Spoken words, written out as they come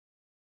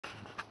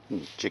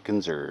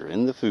Chickens are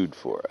in the food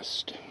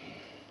forest.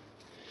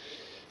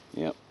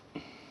 Yep.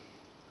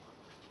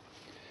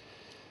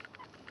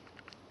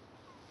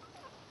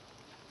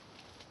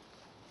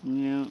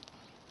 Yeah.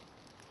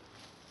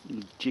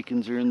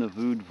 Chickens are in the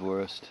food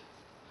forest.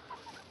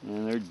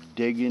 And they're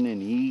digging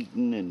and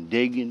eating and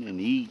digging and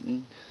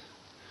eating.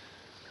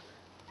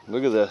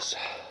 Look at this.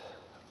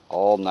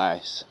 All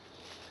nice.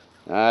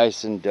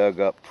 Nice and dug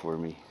up for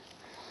me.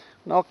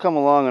 And I'll come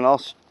along and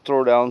I'll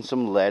throw down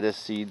some lettuce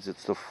seeds.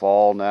 It's the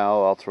fall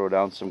now. I'll throw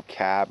down some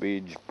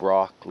cabbage,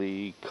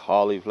 broccoli,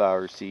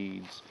 cauliflower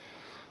seeds,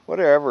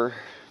 whatever.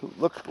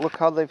 Look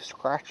how they've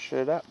scratched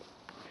it up.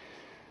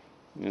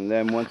 And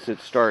then once it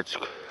starts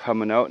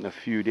coming out in a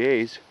few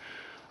days,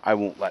 I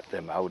won't let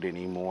them out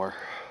anymore.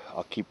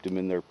 I'll keep them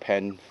in their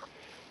pen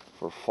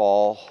for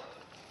fall,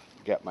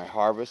 get my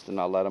harvest, and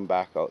I'll let them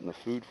back out in the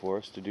food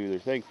forest to do their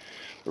thing.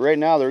 But right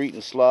now they're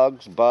eating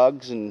slugs,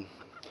 bugs, and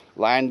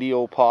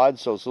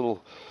landiopods, those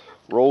little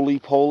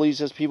roly-polies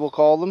as people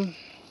call them.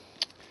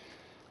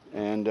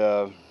 And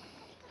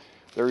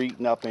they're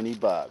eating up any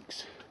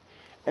bugs.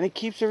 And it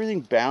keeps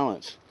everything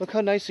balanced. Look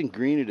how nice and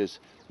green it is.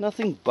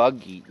 Nothing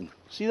bug eaten.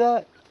 See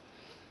that?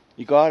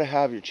 You gotta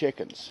have your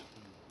chickens.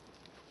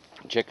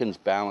 Chickens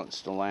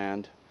balance the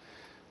land.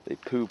 They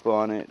poop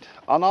on it.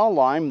 And I'll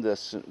lime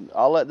this.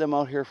 I'll let them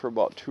out here for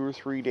about 2 or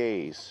 3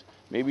 days.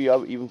 Maybe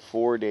even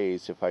 4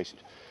 days if I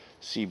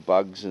see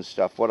bugs and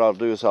stuff. What I'll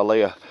do is I'll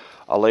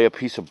lay a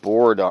piece of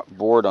board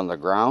on the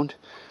ground,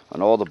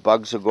 and all the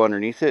bugs will go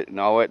underneath it, and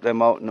I'll let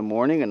them out in the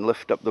morning and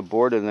lift up the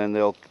board, and then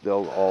they'll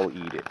all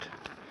eat it.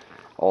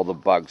 All the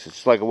bugs.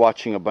 It's like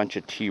watching a bunch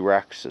of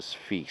T-Rexes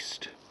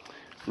feast.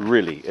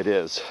 Really, it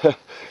is.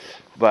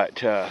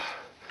 But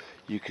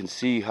you can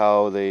see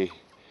how they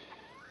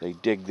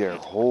dig their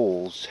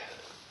holes.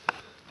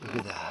 Look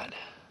at that.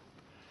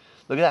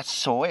 Look at that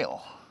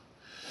soil.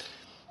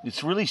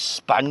 It's really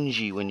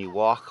spongy when you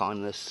walk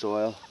on this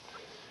soil.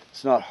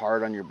 It's not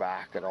hard on your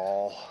back at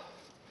all.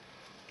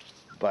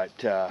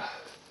 But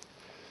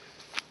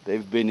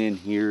they've been in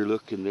here.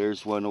 Look, and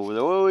there's one over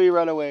there. Oh, he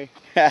ran away.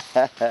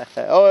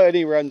 Oh, and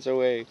he runs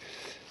away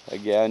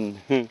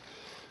again.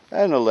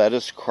 And a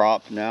lettuce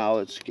crop now.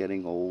 It's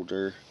getting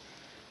older.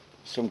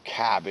 Some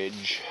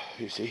cabbage,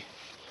 you see.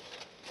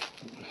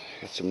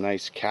 Got some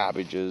nice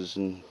cabbages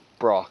and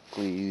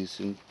broccolis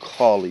and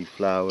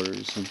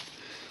cauliflowers and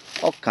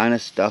all kind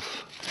of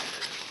stuff.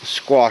 The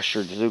squash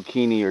or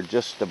zucchini are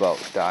just about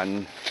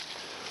done.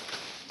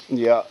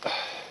 Yeah.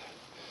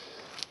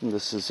 And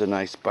this is a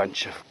nice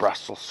bunch of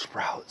Brussels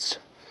sprouts.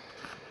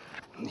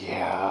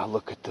 Yeah,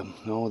 look at them.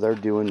 Oh, they're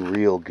doing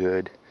real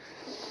good.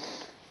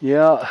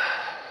 Yeah.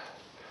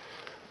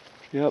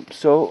 Yep,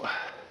 so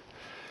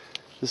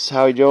this is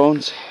Howie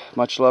Jones.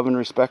 Much love and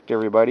respect,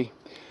 everybody.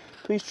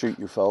 Please treat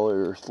your fellow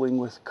earthling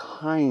with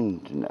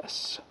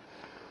kindness.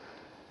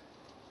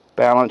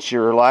 Balance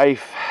your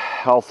life.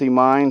 Healthy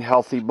mind,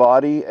 healthy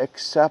body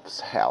accepts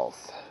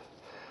health.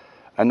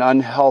 An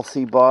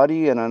unhealthy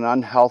body and an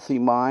unhealthy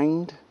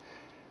mind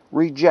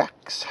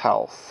rejects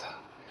health.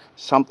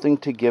 Something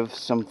to give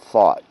some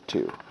thought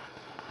to.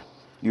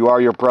 You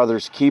are your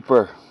brother's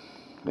keeper.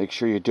 Make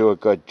sure you do a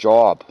good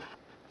job.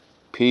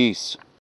 Peace.